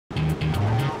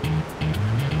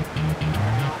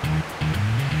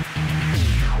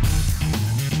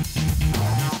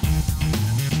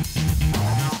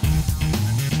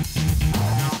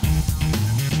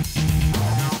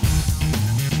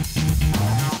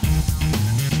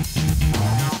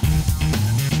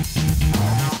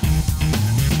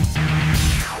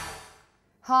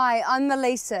Hi, I'm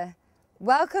Melissa.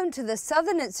 Welcome to the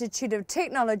Southern Institute of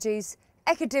Technology's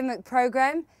academic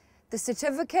program, the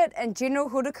Certificate in General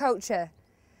Horticulture.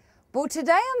 Well,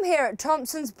 today I'm here at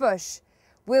Thompson's Bush,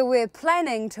 where we're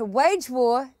planning to wage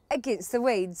war against the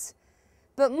weeds.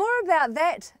 But more about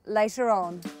that later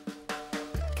on.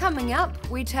 Coming up,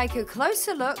 we take a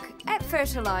closer look at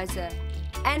fertilizer.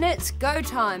 And it's go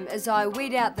time as I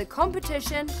weed out the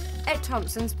competition at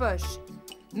Thompson's Bush.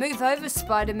 Move over,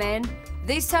 Spider-Man.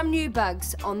 There's some new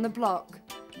bugs on the block.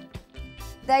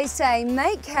 They say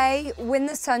make hay when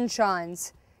the sun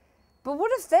shines. But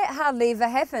what if that hardly ever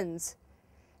happens?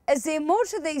 Is there more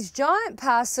to these giant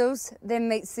parcels than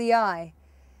meets the eye?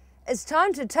 It's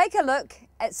time to take a look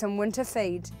at some winter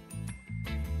feed.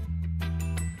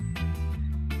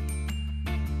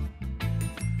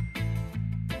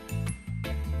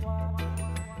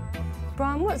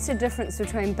 Brian, what's the difference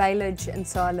between baleage and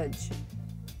silage?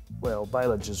 Well,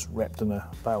 baleage is wrapped in a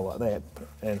bale like that,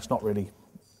 and it's not really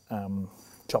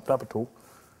chopped up at all.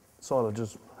 Silage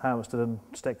is harvested and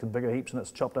stacked in bigger heaps, and it's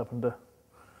chopped up into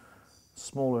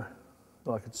smaller,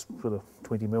 like it's sort of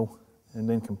 20 mil, and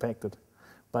then compacted.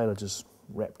 Baleage is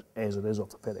wrapped as it is off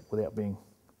the paddock without being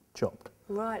chopped.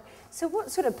 Right. So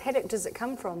what sort of paddock does it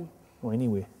come from? Well,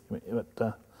 anywhere.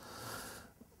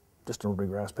 Just an ordinary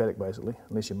grass paddock, basically,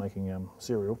 unless you're making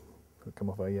cereal. It'll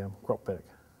come off a crop paddock.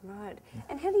 Right.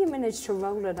 And how do you manage to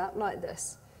roll it up like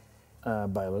this?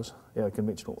 Balers, yeah,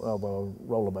 conventional,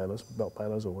 roller balers, belt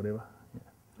balers or whatever.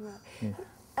 Yeah. Right. Yeah.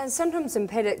 And sometimes in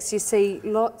paddocks you see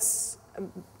lots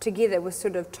together with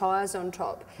sort of tyres on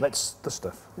top. That's the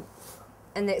stuff.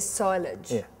 And that's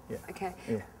silage? Yeah, yeah. Okay.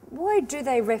 Yeah. Why do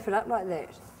they wrap it up like that?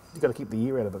 You've got to keep the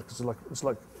air out of it, because it's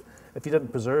like if you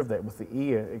didn't preserve that with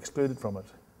the air excluded from it,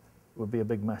 it would be a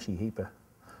big mushy heap of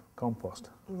compost.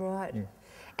 Right. Yeah.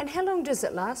 And how long does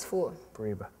it last for?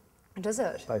 Forever. Does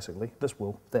it? Basically. This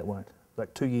will, that won't.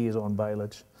 Like 2 years on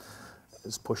baleage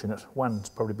is pushing it. One's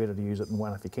probably better to use it than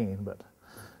one if you can, but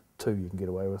 2 you can get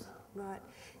away with. Right.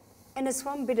 And is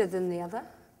one better than the other?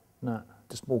 No,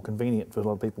 just more convenient for a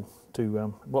lot of people to,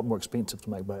 a lot more expensive to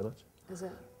make baleage. Is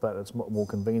it? But it's more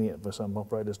convenient for some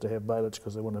operators to have baleage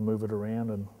because they want to move it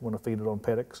around and want to feed it on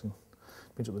paddocks, and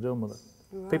depends what they're doing with it.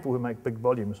 Right. People who make big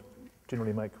volumes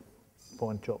generally make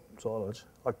fine chopped silage.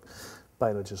 Like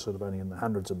baleage is sort of only in the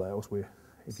hundreds of bales, where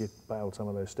if you baled some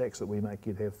of those stacks that we make,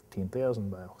 you'd have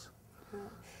 10,000 bales. Right.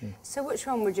 Yeah. So which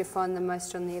one would you find the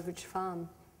most on the average farm?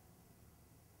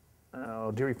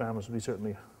 Dairy farmers would be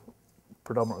certainly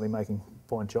predominantly making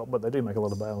fine chop, but they do make a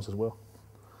lot of bales as well.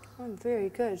 Oh, very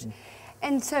good. Yeah.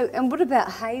 And what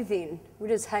about hay then? Where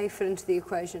does hay fit into the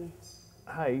equation?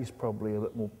 Hay's probably a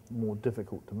bit more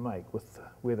difficult to make with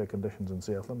weather conditions in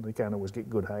Southland. You can't always get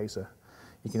good hay, so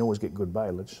you can always get good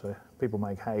baleage. So people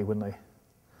make hay when the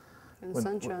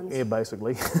sun shines. Yeah,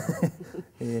 basically.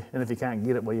 Yeah, and if you can't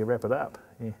get it, well, you wrap it up.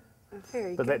 Yeah.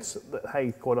 Very but good. that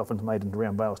hay quite often is made into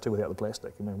round bales too, without the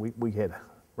plastic. I mean, we had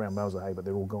round bales of hay, but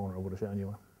they're all gone, or I would have shown you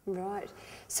one. Right.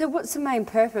 So what's the main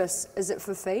purpose? Is it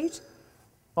for feed?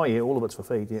 Oh yeah, all of it's for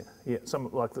feed. Yeah, yeah. Some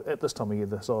like at this time of year,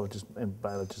 the silage and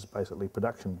baleage is basically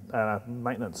production,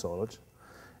 maintenance silage,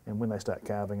 and when they start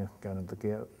calving and going into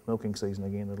the milking season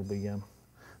again, it'll be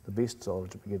the best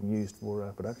silage will be getting used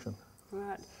for production.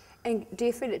 Right. And do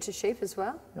you feed it to sheep as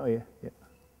well? Oh yeah, yeah,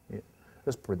 yeah.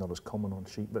 That's probably not as common on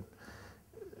sheep, but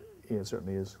yeah, it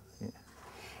certainly is. Yeah.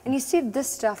 And you said this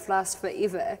stuff lasts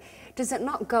forever. Does it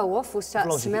not go off or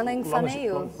start smelling funny?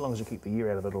 As long as you keep the air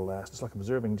out of it, it'll last. It's like a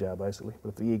preserving jar, basically. But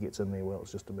if the air gets in there, well,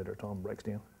 it's just a matter of time it breaks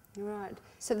down. Right.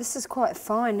 So this is quite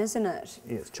fine, isn't it?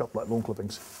 Yeah, it's chopped like lawn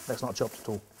clippings. That's not chopped at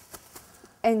all.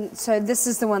 And so this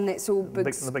is the one that's all the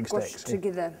big stacks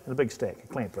together? Yeah. The big stack, a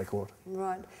clamp they call it.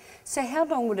 Right. So how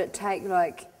long would it take,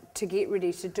 like, to get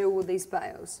ready to do all these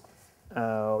bales?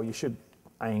 You should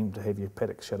aim to have your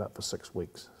paddock shut up for 6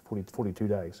 weeks, 42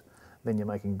 days. Then you're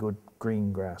making good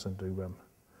green grass into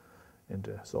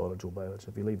silage or baleage.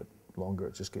 If you leave it longer,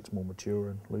 it just gets more mature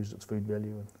and loses its food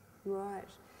value. Right.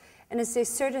 And is there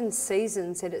certain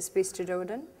seasons that it's best to do it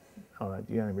in? Oh,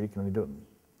 you only really can only do it.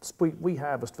 We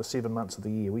harvest for 7 months of the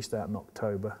year. We start in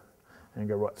October and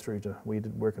go right through to, we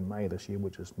did work in May this year,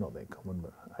 which is not that common,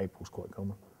 but April's quite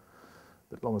common.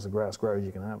 But as long as the grass grows,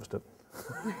 you can harvest it.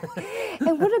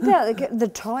 And what about the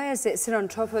tyres that sit on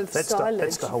top of silage?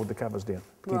 That's to hold the covers down,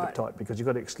 keep it tight, because you've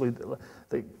got to exclude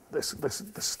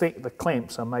the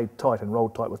clamps are made tight and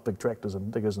rolled tight with big tractors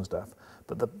and diggers and stuff,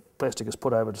 but the plastic is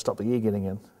put over to stop the air getting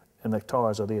in, and the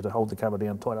tyres are there to hold the cover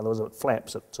down tight. Otherwise, if it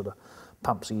flaps, it sort of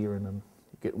pumps air in and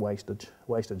you get wastage.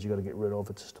 Wastage you've got to get rid of.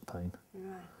 It's just a pain.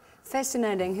 Right.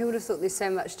 Fascinating. Who would have thought there's so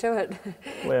much to it?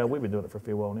 Well, we've been doing it for a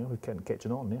fair while now. We're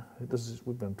catching on now.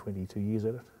 We've done 22 years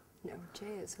at it. No, gee,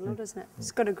 it's a lot, isn't it?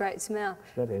 It's got a great smell.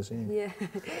 That is, yeah. Yeah.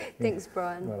 Thanks,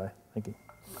 Brian. Righto, thank you.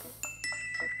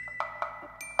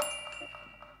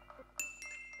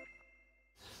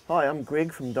 Hi, I'm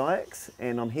Greg from Dyax,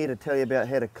 and I'm here to tell you about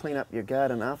how to clean up your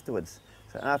garden afterwards.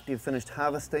 So after you've finished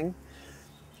harvesting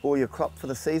all your crop for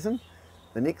the season,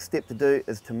 the next step to do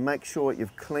is to make sure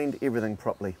you've cleaned everything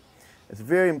properly. It's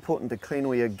very important to clean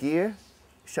all your gear,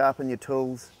 sharpen your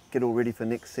tools, get all ready for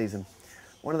next season.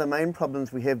 One of the main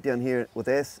problems we have down here with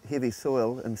our heavy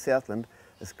soil in Southland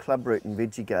is clubroot in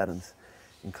veggie gardens.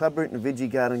 And clubroot in a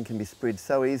veggie garden can be spread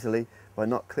so easily by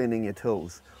not cleaning your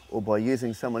tools, or by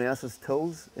using someone else's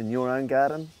tools in your own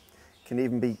garden. Can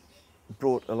even be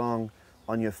brought along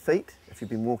on your feet if you've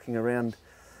been walking around.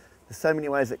 There's so many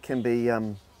ways it can be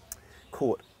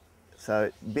caught.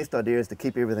 So the best idea is to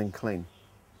keep everything clean.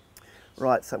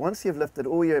 Right, so once you've lifted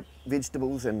all your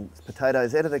vegetables and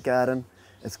potatoes out of the garden,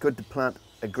 it's good to plant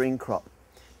a green crop.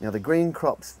 Now the green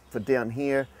crops for down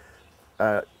here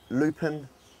are lupin,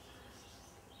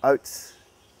 oats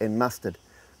and mustard.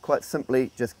 Quite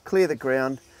simply, just clear the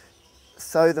ground,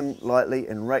 sow them lightly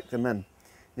and rake them in.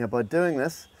 Now by doing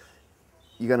this,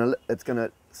 it's going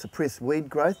to suppress weed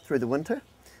growth through the winter,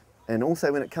 and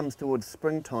also when it comes towards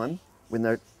springtime, when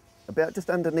they're about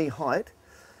just under knee height,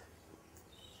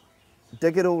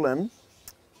 dig it all in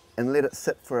and let it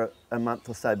sit for a month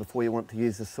or so before you want to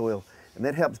use the soil. And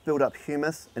that helps build up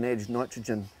humus and adds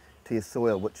nitrogen to your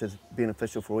soil, which is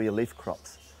beneficial for all your leaf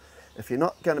crops. If you're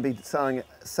not going to be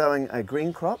sowing a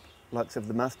green crop, like of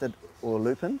the mustard or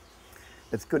lupin,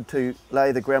 it's good to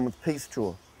lay the ground with pea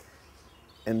straw,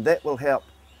 and that will help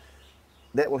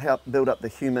build up the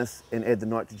humus and add the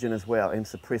nitrogen as well and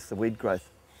suppress the weed growth.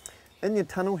 In your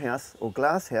tunnel house or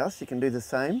glass house you can do the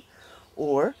same,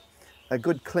 or a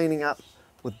good cleaning up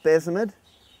with Basimid.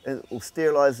 It will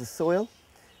sterilise the soil,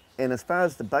 and as far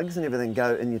as the bugs and everything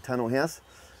go in your tunnel house,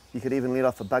 you could even let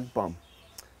off a bug bomb.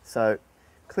 So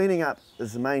cleaning up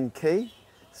is the main key.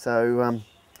 So and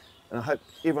I hope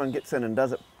everyone gets in and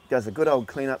does a good old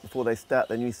clean up before they start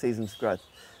their new season's growth.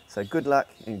 So good luck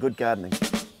and good gardening.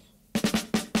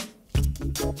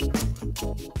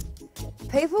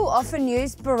 People often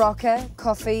use Barocca,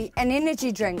 coffee and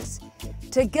energy drinks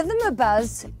to give them a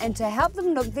buzz and to help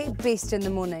them look their best in the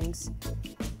mornings.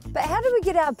 But how do we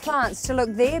get our plants to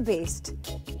look their best?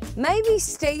 Maybe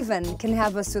Stephen can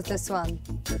help us with this one.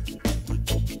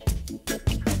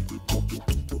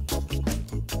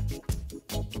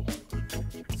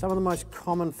 Some of the most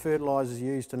common fertilisers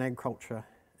used in agriculture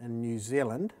in New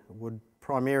Zealand would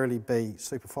primarily be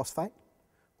superphosphate,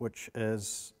 which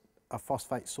is a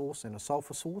phosphate source and a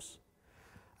sulphur source.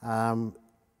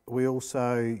 We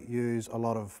also use a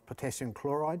lot of potassium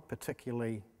chloride,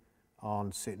 particularly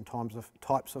on certain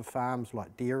types of farms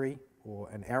like dairy or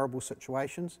in arable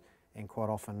situations, and quite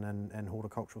often in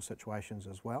horticultural situations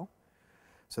as well.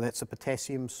 So that's a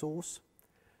potassium source.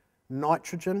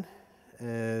 Nitrogen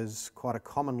is quite a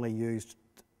commonly used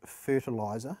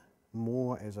fertiliser,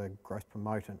 more as a growth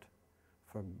promotant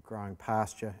for growing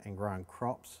pasture and growing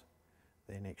crops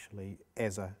than actually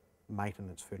as a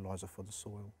maintenance fertiliser for the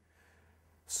soil.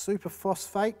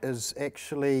 Superphosphate is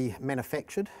actually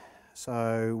manufactured.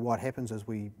 So what happens is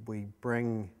we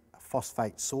bring a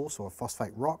phosphate source or a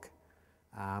phosphate rock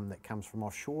that comes from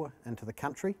offshore into the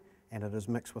country, and it is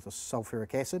mixed with a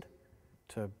sulphuric acid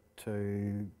to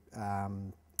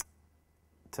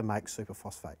make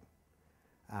superphosphate.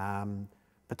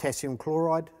 Potassium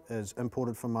chloride is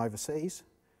imported from overseas,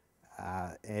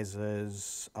 as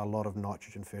is a lot of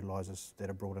nitrogen fertilisers that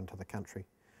are brought into the country.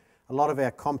 A lot of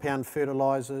our compound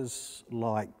fertilisers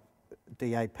like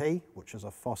DAP, which is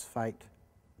a phosphate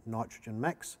nitrogen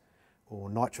mix, or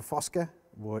nitrophosca,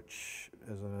 which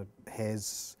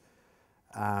is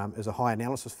a high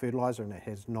analysis fertiliser, and it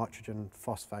has nitrogen,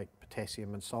 phosphate,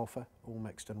 potassium and sulphur all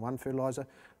mixed in one fertiliser.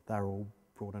 They're all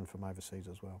brought in from overseas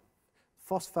as well.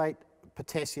 Phosphate,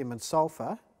 potassium and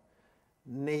sulphur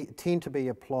tend to be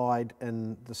applied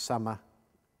in the summer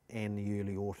and the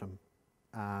early autumn.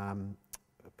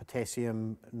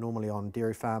 Potassium normally on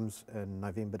dairy farms in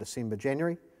November, December,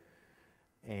 January,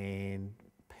 and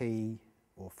P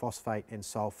or phosphate and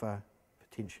sulphur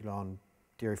potentially on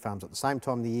dairy farms at the same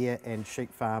time of the year, and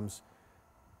sheep farms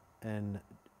in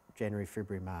January,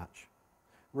 February, March.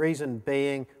 Reason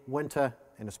being winter,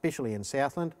 and especially in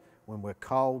Southland, when we're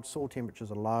cold, soil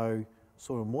temperatures are low,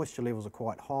 soil moisture levels are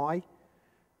quite high.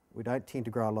 We don't tend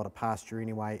to grow a lot of pasture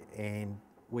anyway, and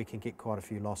we can get quite a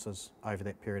few losses over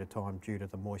that period of time due to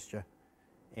the moisture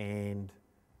and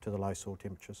to the low soil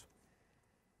temperatures.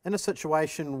 In a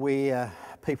situation where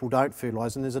people don't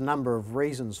fertilise, and there's a number of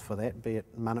reasons for that, be it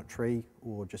monetary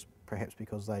or just perhaps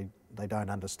because they don't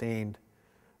understand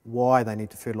why they need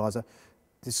to fertilise.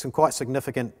 There's some quite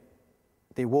significant,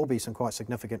 there will be some quite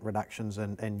significant reductions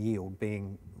in yield,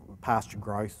 being pasture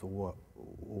growth or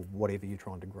whatever you're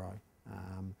trying to grow.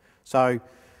 So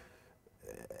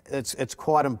it's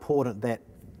quite important that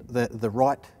the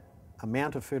right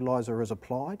amount of fertiliser is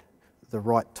applied, the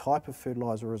right type of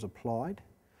fertiliser is applied.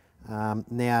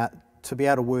 Now, to be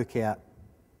able to work out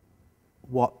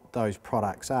what those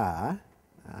products are,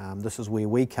 this is where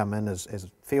we come in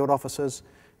as field officers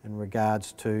in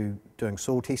regards to doing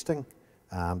soil testing,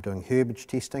 doing herbage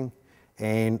testing,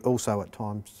 and also at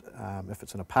times, if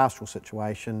it's in a pastoral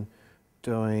situation,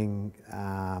 doing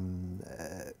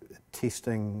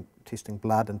testing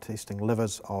blood and testing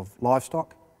livers of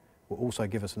livestock will also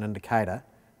give us an indicator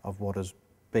of what is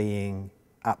being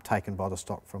uptaken by the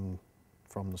stock from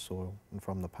the soil and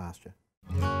from the pasture.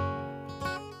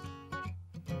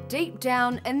 Deep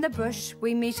down in the bush,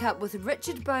 we meet up with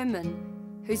Richard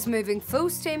Bowman, who's moving full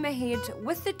steam ahead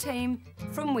with the team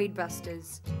from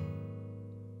Weedbusters.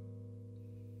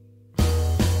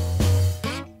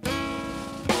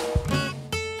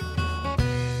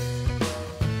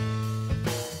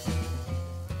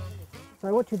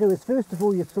 So what you do is, first of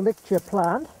all, you select your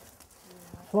plant,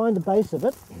 find the base of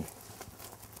it,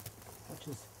 which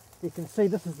is, you can see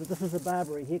this is a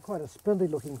barberry here, quite a spindly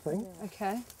looking thing.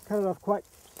 Okay. Cut it off quite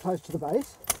close to the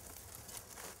base.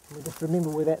 And we just remember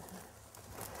where that...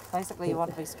 Basically you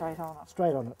want to be straight on it.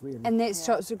 Straight on it, really. And that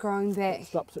stops it growing back. It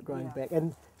stops it growing back.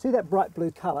 And see that bright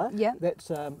blue colour? Yeah. That's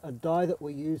a dye that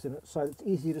we use in it, so it's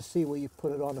easier to see where you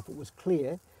put it on. If it was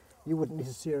clear, you wouldn't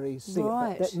necessarily see it,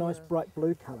 but that nice bright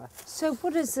blue colour. So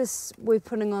what is this we're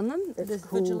putting on them? It's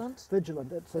called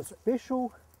Vigilant. It's a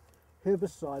special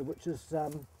herbicide which is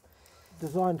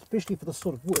designed especially for this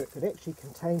sort of work. It actually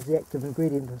contains the active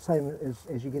ingredient the same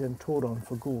as you get in Tordon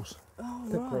for gorse. Oh,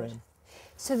 Thickram. right.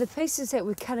 So the pieces that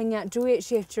we're cutting out, do we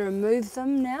actually have to remove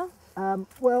them now?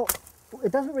 Well,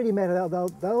 it doesn't really matter.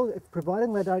 They'll,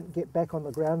 providing they don't get back on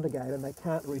the ground again and they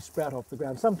can't re-sprout off the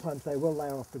ground. Sometimes they will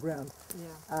layer off the ground.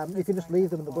 Yeah. You can just leave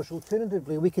them in the bush.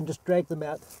 Alternatively, we can just drag them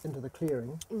out into the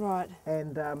clearing. Right.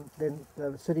 And then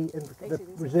the city and the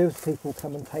reserves people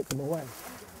come and take them away.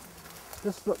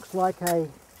 This looks like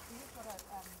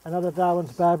another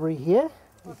Darwin's barberry here.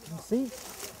 You can see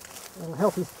a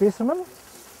healthy specimen.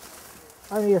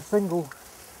 Only a single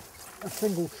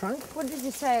trunk. What did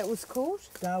you say it was called?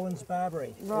 Darwin's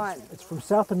barberry. Right. It's from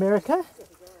South America.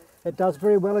 It does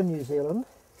very well in New Zealand.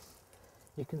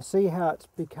 You can see how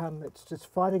it's just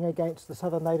fighting against the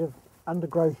southern native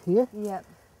undergrowth here. Yep.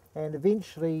 And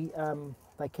eventually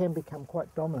they can become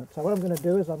quite dominant. So what I'm going to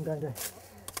do is I'm going to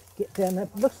get down there.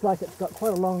 It looks like it's got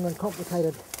quite a long and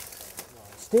complicated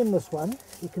stem, this one.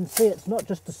 You can see it's not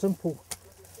just a simple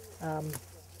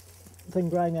thing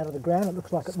growing out of the ground. It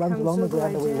looks like it runs along the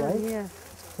ground a wee way. Yeah.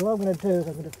 So what I'm going to do is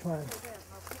I'm going to try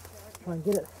and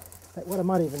get it. In fact, what I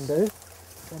might even do,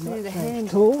 I might change hand.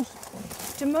 tools.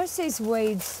 Do most of these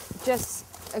weeds just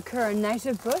occur in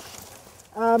native bush?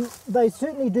 They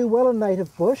certainly do well in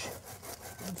native bush.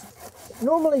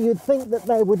 Normally you'd think that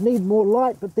they would need more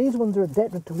light, but these ones are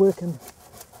adapted to work in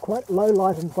quite low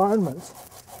light environments,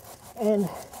 and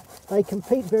they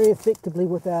compete very effectively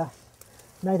with our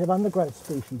native undergrowth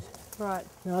species. Right.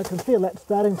 Now I can feel that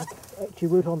starting to actually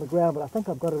root on the ground, but I think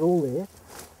I've got it all there.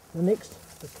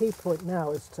 The key point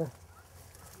now is to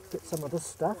get some of this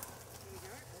stuff,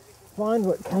 find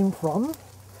where it came from.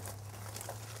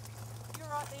 You're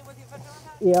right there with your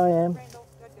vigilant? Yeah, I am.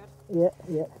 Good.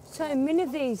 Yeah. So many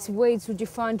of these weeds would you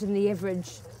find in the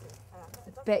average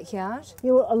backyard?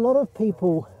 Yeah, well, a lot of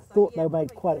people thought they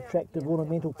made quite attractive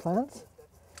ornamental plants,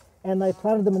 and they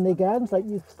planted them in their gardens.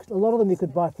 A lot of them you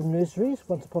could buy from nurseries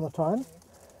once upon a time.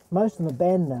 Most of them are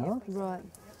banned now. Right.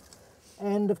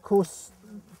 And of course,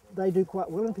 they do quite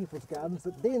well in people's gardens,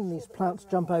 but then these plants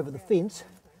jump over the fence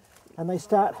and they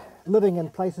start living in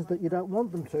places that you don't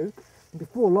want them to. And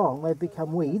before long, they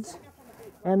become weeds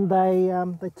and they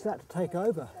start to take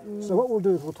over. So what we'll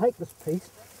do is we'll take this piece,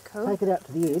 take it out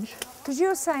to the edge. Because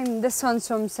you're saying this one's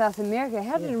from South America.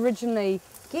 How did it originally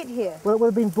get here? Well, it would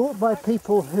have been bought by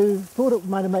people who thought it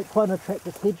might make quite an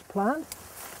attractive hedge plant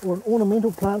or an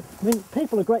ornamental plant. I mean,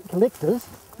 people are great collectors.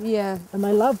 Yeah. And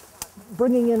they love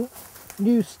bringing in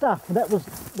new stuff. And that was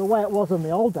the way it was in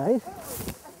the old days.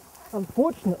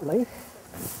 Unfortunately,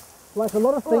 like a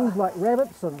lot of things like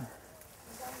rabbits and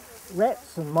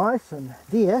rats and mice and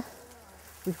deer,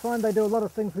 we find they do a lot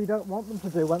of things we don't want them to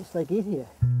do once they get here.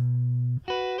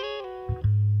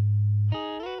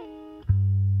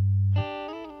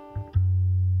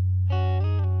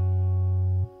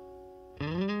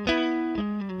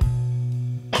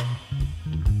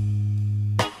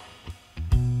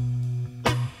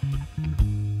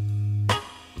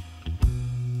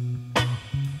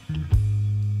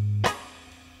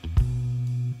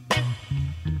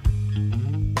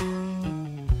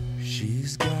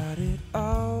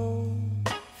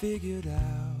 figured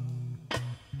out.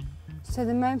 So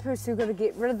the main purpose we've got to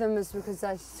get rid of them is because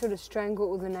they sort of strangle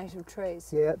all the native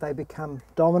trees. Yeah, they become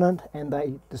dominant and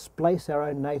they displace our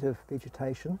own native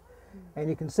vegetation. And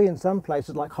you can see in some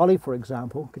places, like holly for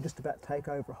example, can just about take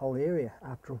over a whole area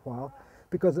after a while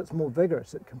because it's more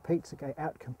vigorous. It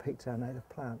out-competes our native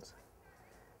plants.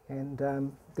 And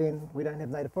then we don't have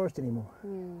native forest anymore.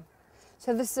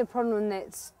 So this is a problem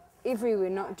that's everywhere,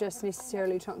 not just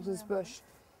necessarily Thompson's Bush.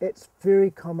 It's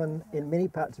very common in many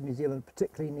parts of New Zealand,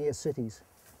 particularly near cities,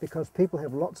 because people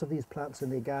have lots of these plants in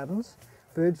their gardens.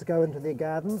 Birds go into their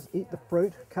gardens, eat the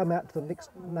fruit, come out to the next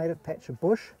native patch of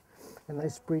bush, and they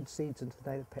spread seeds into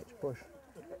the native patch of bush.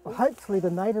 Hopefully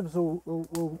the natives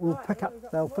will pick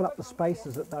up, they'll fill up the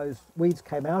spaces that those weeds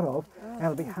came out of, and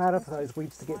it'll be harder for those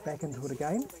weeds to get back into it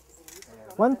again.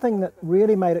 One thing that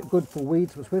really made it good for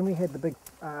weeds was when we had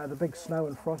the big snow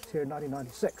and frost here in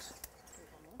 1996.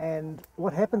 And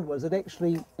what happened was it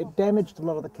damaged a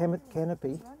lot of the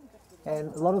canopy,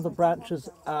 and a lot of the branches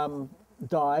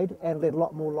died and let a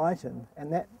lot more light in,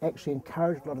 and that actually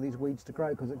encouraged a lot of these weeds to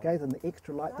grow because it gave them the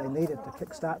extra light they needed to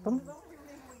kickstart them.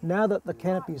 Now that the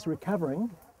canopy is recovering,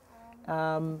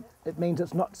 it means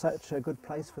it's not such a good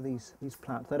place for these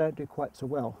plants. They don't do quite so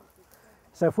well.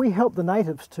 So if we help the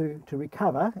natives to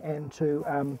recover and to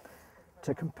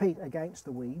compete against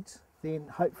the weeds, then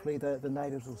hopefully the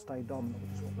natives will stay dominant,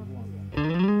 which is what we want.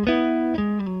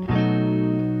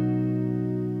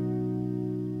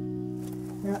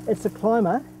 Now, it's a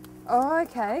climber. Oh,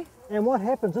 okay. And what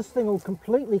happens, this thing will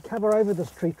completely cover over this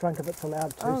tree trunk if it's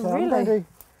allowed to. Oh, so really? I'm going to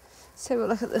Let's have a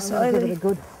look at this give it ivy. a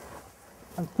good...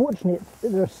 Unfortunately,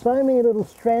 there are so many little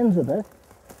strands of it,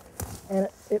 and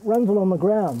it runs along the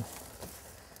ground.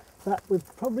 But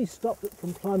we've probably stopped it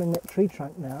from climbing that tree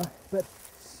trunk now. But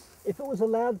if it was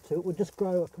allowed to, it would just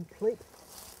grow a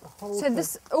whole... So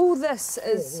all this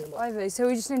is look. ivy, so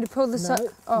we just need to pull this No,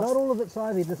 off. not all of it's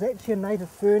ivy. There's actually a native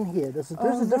fern here. There's a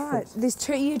Right. difference. There's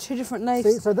two different See,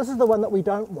 leaves. so this is the one that we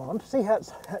don't want. See how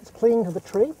it's clinging to the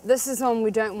tree? This is one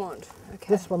we don't want.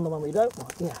 Okay. This one, the one we don't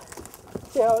want, yeah.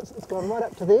 See how it's gone right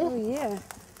up to there? Oh yeah.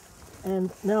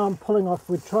 And now I'm pulling off.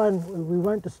 We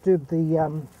won't disturb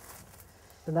the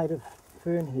native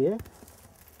fern here.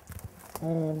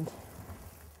 And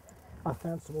I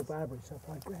found some more barberry, so if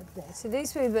I grab that. So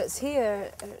these wee bits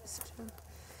here,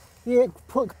 Yeah,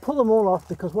 pull them all off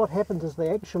because what happens is they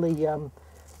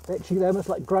almost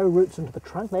like grow roots into the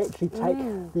trunk. They actually take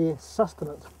their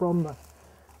sustenance from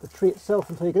the tree itself,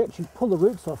 and so you can actually pull the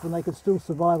roots off and they can still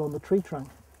survive on the tree trunk.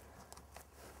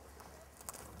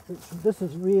 This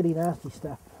is really nasty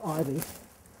stuff, ivy.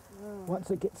 Once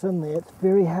it gets in there, it's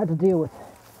very hard to deal with.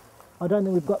 I don't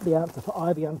think we've got the answer for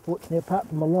ivy, unfortunately, apart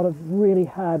from a lot of really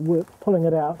hard work pulling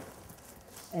it out.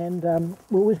 And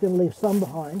we're always going to leave some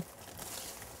behind.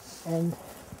 And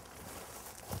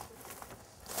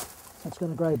it's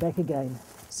going to grow back again.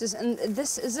 is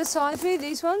this ivy,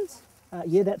 these ones?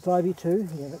 Yeah, that's ivy too.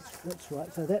 Yeah, that's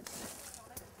right. So that's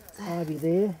ivy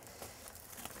there.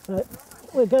 So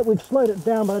we've slowed it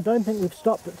down, but I don't think we've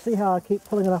stopped it. See how I keep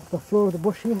pulling it off the floor of the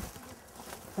bush here?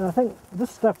 And I think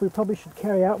this stuff we probably should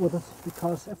carry out with us,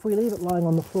 because if we leave it lying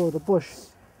on the floor of the bush,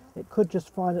 it could just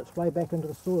find its way back into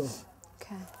the soil.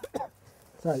 Okay.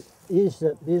 So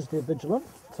there's the vigilant.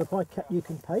 So if I cut, you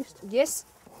can paste. Yes.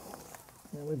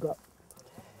 Now we've got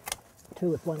two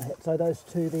with one hit, so those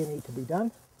two there need to be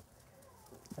done.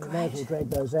 And we may as well drag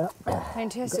those out.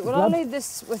 Fantastic. Got Well, I'll gloves. leave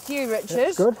this with you, Richard.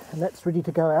 That's good, and that's ready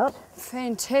to go out.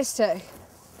 Fantastic.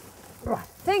 Right.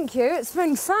 Thank you. It's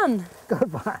been fun.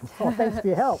 Good one. Oh, thanks for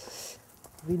your help.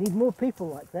 We need more people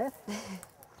like that.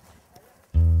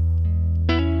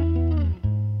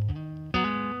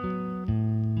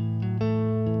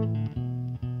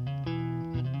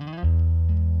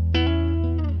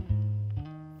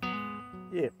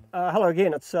 Hello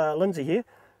again, it's Lindsay here.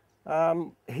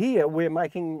 Here we're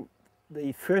making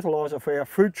the fertilizer for our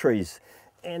fruit trees,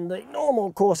 and the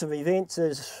normal course of events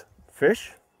is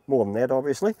fish, more than that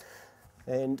obviously,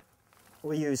 and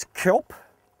we use kelp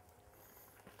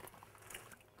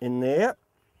in there,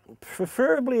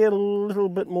 preferably a little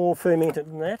bit more fermented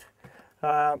than that.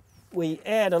 We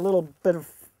add a little bit of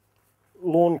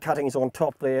lawn cuttings on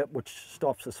top there, which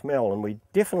stops the smell, and we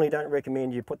definitely don't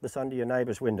recommend you put this under your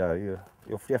neighbour's window.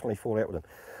 You'll definitely fall out with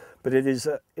them. But it is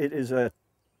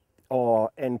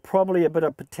and probably a bit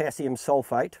of potassium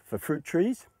sulfate for fruit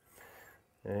trees.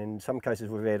 In some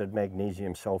cases we've added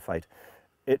magnesium sulfate.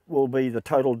 It will be the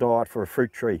total diet for a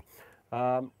fruit tree.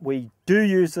 We do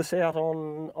use this out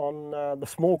on the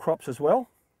small crops as well.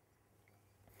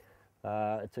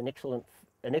 It's an excellent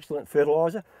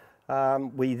fertiliser.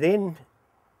 We then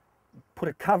put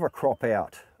a cover crop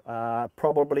out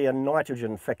probably a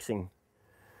nitrogen fixing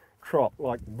crop.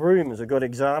 Like broom is a good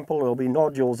example. There'll be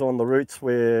nodules on the roots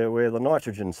where the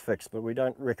nitrogen's fixed, but we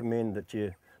don't recommend that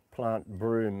you plant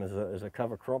broom as a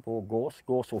cover crop, or gorse.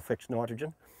 Gorse will fix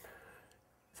nitrogen.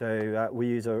 So we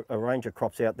use a range of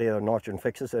crops out there that are nitrogen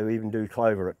fixers, so we even do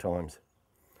clover at times.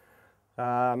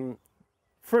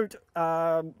 Fruit,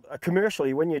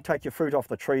 commercially, when you take your fruit off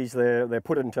the trees, they're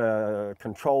put into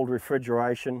controlled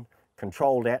refrigeration,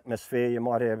 controlled atmosphere. You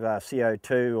might have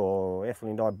CO2 or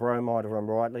ethylene dibromide, if I'm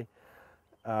rightly.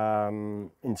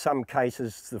 In some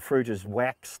cases, the fruit is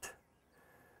waxed.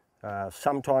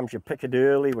 Sometimes you pick it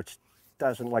early, which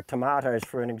doesn't, like tomatoes,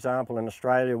 for an example. In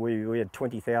Australia, we had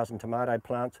 20,000 tomato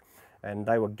plants, and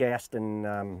they were gassed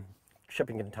in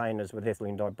shipping containers with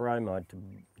ethylene dibromide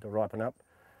to ripen up.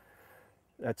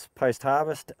 That's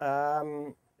post-harvest.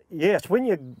 Yes, when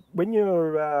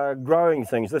you're growing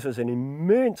things, this is an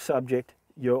immense subject.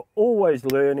 You're always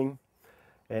learning.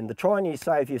 And the Chinese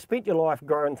say, if you spent your life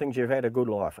growing things, you've had a good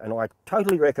life. And I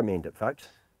totally recommend it, folks.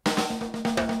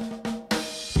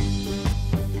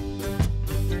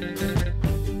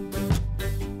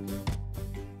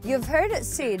 You've heard it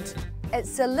said,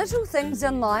 it's the little things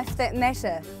in life that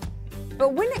matter.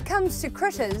 But when it comes to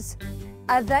critters,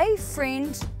 are they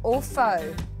friend or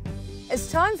foe?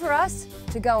 It's time for us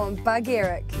to go and bug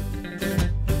Eric.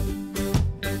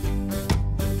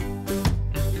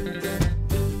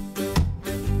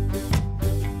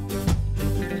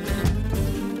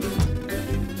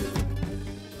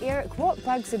 Eric, what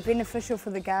bugs are beneficial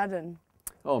for the garden?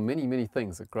 Oh, many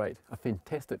things are great, are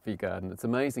fantastic for your garden. It's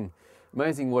amazing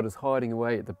what is hiding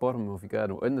away at the bottom of your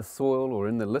garden, or in the soil, or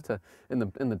in the litter, in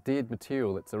the dead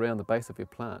material that's around the base of your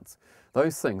plants.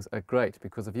 Those things are great,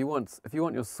 because if you want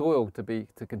your soil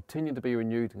to continue to be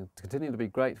renewed and to continue to be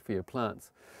great for your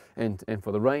plants, and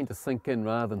for the rain to sink in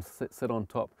rather than sit on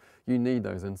top, you need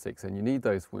those insects and you need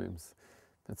those worms.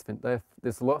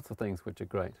 There's lots of things which are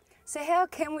great. So how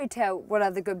can we tell what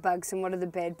are the good bugs and what are the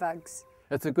bad bugs?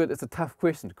 It's a tough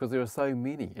question, because there are so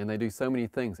many and they do so many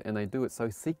things, and they do it so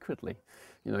secretly.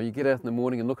 You know, you get out in the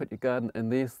morning and look at your garden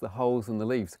and there's the holes in the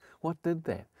leaves. What did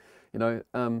that? You know,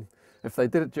 if they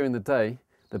did it during the day,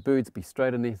 the birds would be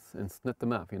straight in there and snip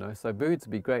them up, you know. So birds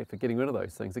would be great for getting rid of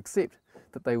those things, except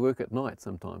that they work at night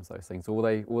sometimes, those things, or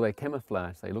they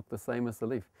camouflage, they look the same as the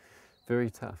leaf. Very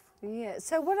tough. Yeah,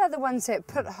 so what are the ones that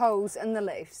put holes in the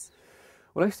leaves?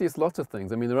 Well, actually, it's lots of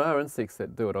things. I mean, there are insects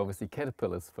that do it. Obviously,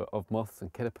 caterpillars of moths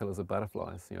and caterpillars of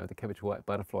butterflies. You know, the cabbage white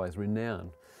butterfly is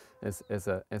renowned as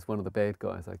one of the bad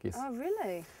guys, I guess. Oh,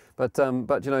 really? But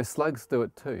you know, slugs do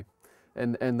it too,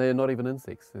 and they're not even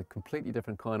insects. They're a completely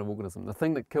different kind of organism. The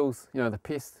thing that kills, you know, the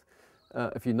pest,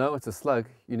 if you know it's a slug,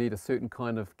 you need a certain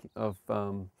kind of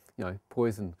you know,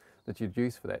 poison that you'd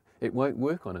use for that. It won't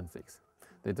work on insects.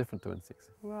 They're different to insects.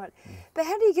 Right. But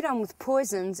how do you get on with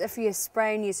poisons if you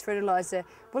spray and use fertilizer?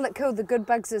 Will it kill the good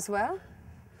bugs as well?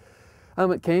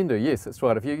 It can do, yes, that's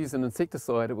right. If you use an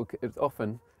insecticide, it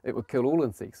will kill all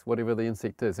insects, whatever the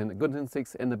insect is, and the good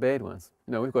insects and the bad ones.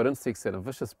 You know, we've got insects that are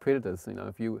vicious predators. You know,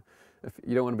 if you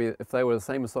don't want to be, if they were the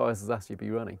same size as us, you'd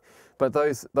be running. But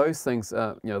those things,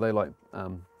 you know, they like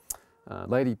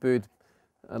ladybird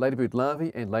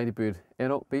larvae and ladybird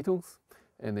adult beetles.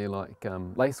 And they're like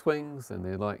lacewings, and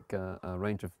they're like a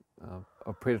range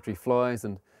of predatory flies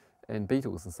and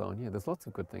beetles and so on. Yeah, there's lots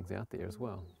of good things out there as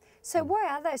well. So why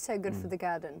are they so good for the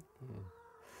garden? Yeah.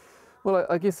 Well,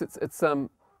 I guess it's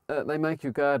they make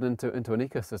your garden into an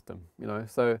ecosystem. You know,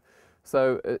 so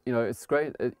you know, it's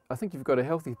great. I think you've got a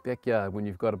healthy backyard when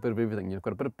you've got a bit of everything. You've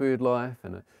got a bit of bird life,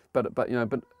 but you know,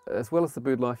 but as well as the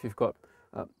bird life, you've got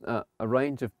a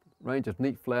range of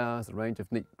neat flowers, a range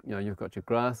of neat, you know, you've got your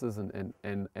grasses and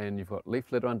you've got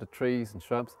leaf litter under trees and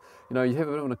shrubs. You know, you have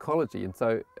a bit of an ecology, and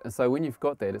so when you've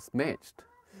got that, it's matched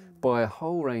by a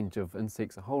whole range of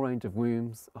insects, a whole range of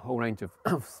worms, a whole range of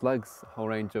slugs, a whole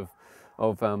range of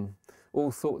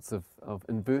all sorts of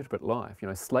invertebrate life, you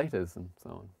know, slaters and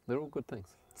so on. They're all good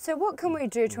things. So what can we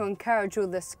do to encourage all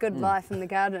this good life in the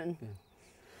garden? Yeah.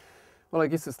 Well, I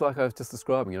guess it's like I was just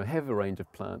describing. You know, have a range of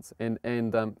plants and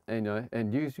you know,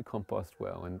 and use your compost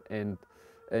well, and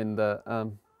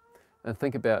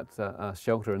think about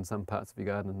shelter in some parts of your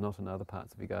garden and not in other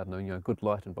parts of your garden. You know, good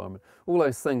light environment. All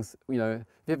those things. You know, if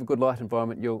you have a good light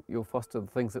environment, you'll foster the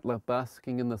things that love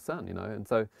basking in the sun. You know, and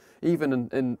so even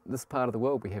in this part of the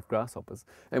world, we have grasshoppers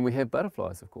and we have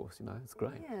butterflies. Of course, you know, it's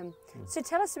great. Yeah. So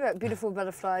tell us about beautiful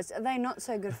butterflies. Are they not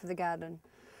so good for the garden?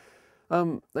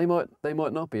 They might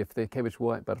not be if they're cabbage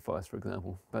white butterflies, for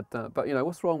example. But you know,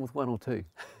 what's wrong with one or two?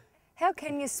 How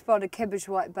can you spot a cabbage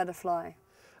white butterfly?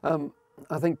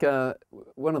 I think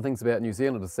one of the things about New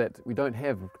Zealand is that we don't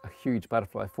have a huge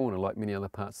butterfly fauna like many other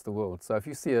parts of the world. So if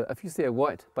you see a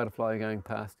white butterfly going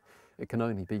past, it can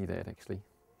only be that actually.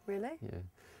 Really? Yeah.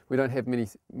 We don't have many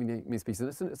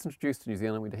species. It's introduced to New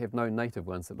Zealand. We have no native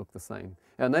ones that look the same.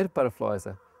 Our native butterflies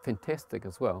are fantastic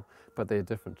as well, but they're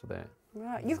different to that.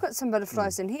 Right. You've got some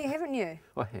butterflies in here, haven't you?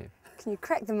 I have. Can you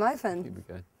crack them open? Here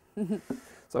we go.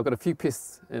 So I've got a few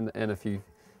pests and a few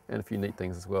neat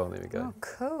things as well. There we go. Oh,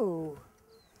 cool.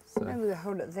 So, Maybe we'll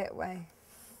hold it that way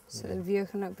so the view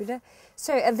can look better.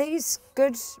 So are these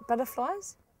good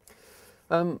butterflies?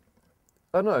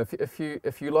 I don't know,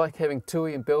 if you like having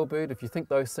tui and bellbird, if you think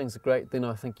those things are great, then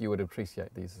I think you would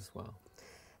appreciate these as well.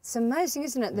 It's amazing,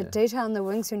 isn't it, the detail on the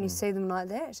wings when you see them like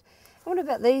that. And what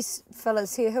about these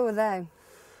fellas here? Who are they?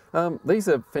 These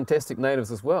are fantastic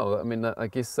natives as well. I mean, I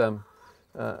guess I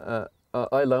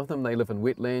love them. They live in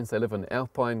wetlands, they live in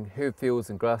alpine herb fields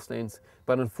and grasslands,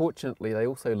 but unfortunately they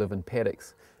also live in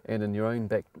paddocks and in your own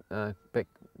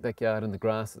backyard in the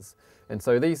grasses. And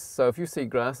so if you see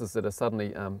grasses that are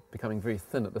suddenly becoming very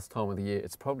thin at this time of the year,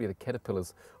 it's probably the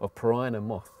caterpillars of Piraina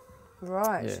moth.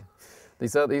 Right. Yeah.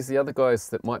 These are the other guys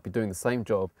that might be doing the same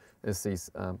job as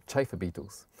these chafer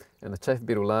beetles. And the chafer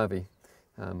beetle larvae,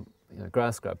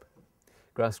 grass scrub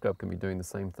can be doing the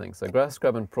same thing. So grass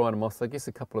scrub and Piraina moths, I guess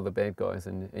a couple of the bad guys,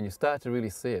 and you start to really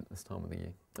see it this time of the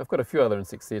year. I've got a few other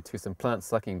insects here too, some plant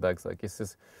sucking bugs, I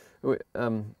guess.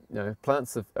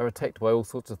 Plants are attacked by all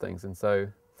sorts of things, and so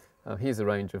here's a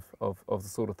range of the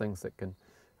sort of things that can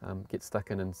get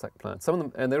stuck in and suck plants. Some of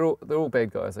them, and they're all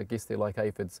bad guys. I guess they're like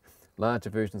aphids, larger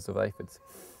versions of aphids.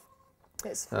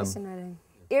 That's fascinating.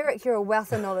 Eric, you're a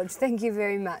wealth of knowledge. Thank you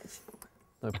very much.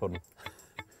 No problem.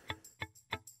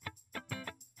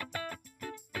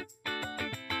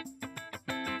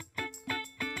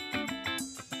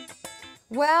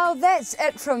 Well, that's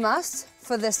it from us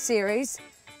for this series.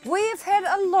 We have had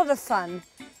a lot of fun.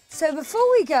 So before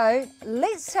we go,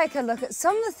 let's take a look at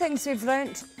some of the things we've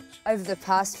learnt over the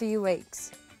past few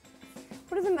weeks.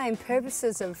 What are the main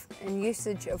purposes of and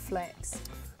usage of flax?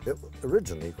 It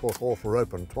originally caught all for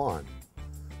rope and twine,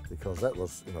 because that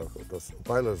was, the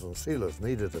whalers and sealers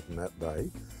needed it in that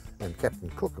day. And Captain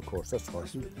Cook, of course, that's why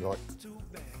he liked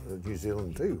New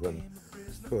Zealand too, and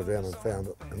flew down and found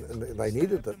it. And they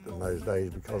needed it in those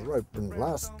days because rope didn't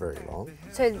last very long.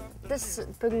 So this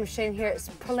big machine here, it's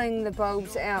pulling the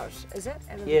bulbs out, is it?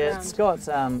 Out of the ground? It's got,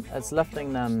 it's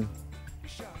lifting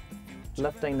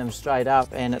them straight up,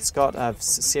 and it's got a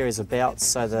series of belts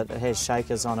so that it has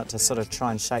shakers on it to sort of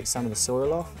try and shake some of the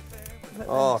soil off.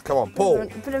 Oh, come on, Paul. A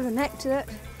bit of a neck to it.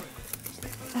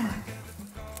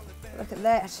 Look at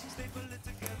that.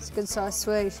 It's a good sized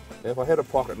sweet. If I had a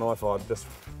pocket knife, I'd just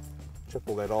chip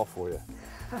all that off for you.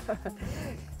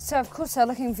 So of course they're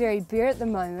looking very bare at the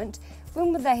moment.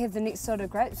 When would they have the next sort of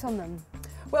grapes on them?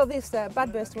 Well, this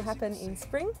bud burst will happen in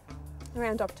spring,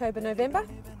 around October, November,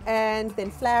 and then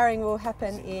flowering will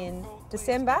happen in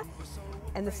December,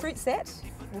 and the fruit set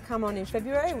will come on in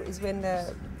February, is when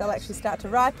they'll actually start to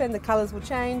ripen, the colours will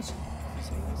change,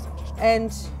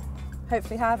 and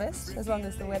hopefully harvest, as long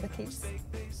as the weather keeps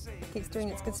doing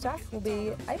its good stuff, will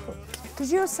be April.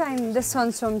 Because you're saying this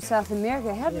one's from South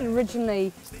America. How did it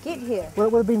originally get here? Well,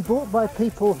 it would have been brought by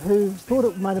people who thought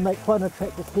it might make quite an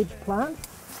attractive hedge plant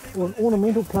or an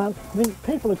ornamental plant. I mean,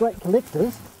 people are great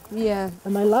collectors. Yeah.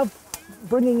 And they love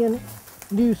bringing in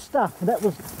new stuff, and that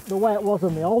was the way it was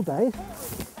in the old days.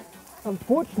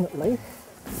 Unfortunately,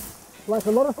 like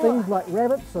a lot of things like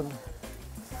rabbits and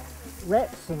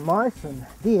rats and mice and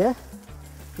deer,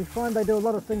 we find they do a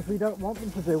lot of things we don't want them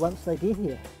to do once they get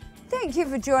here. Thank you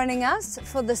for joining us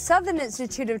for the Southern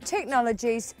Institute of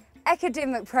Technology's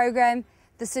academic program,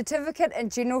 the Certificate in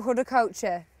General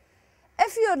Horticulture.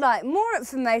 If you would like more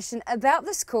information about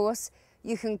this course,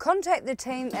 you can contact the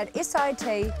team at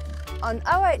SIT on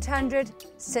 0800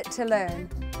 SIT to Learn.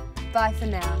 Bye for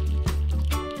now.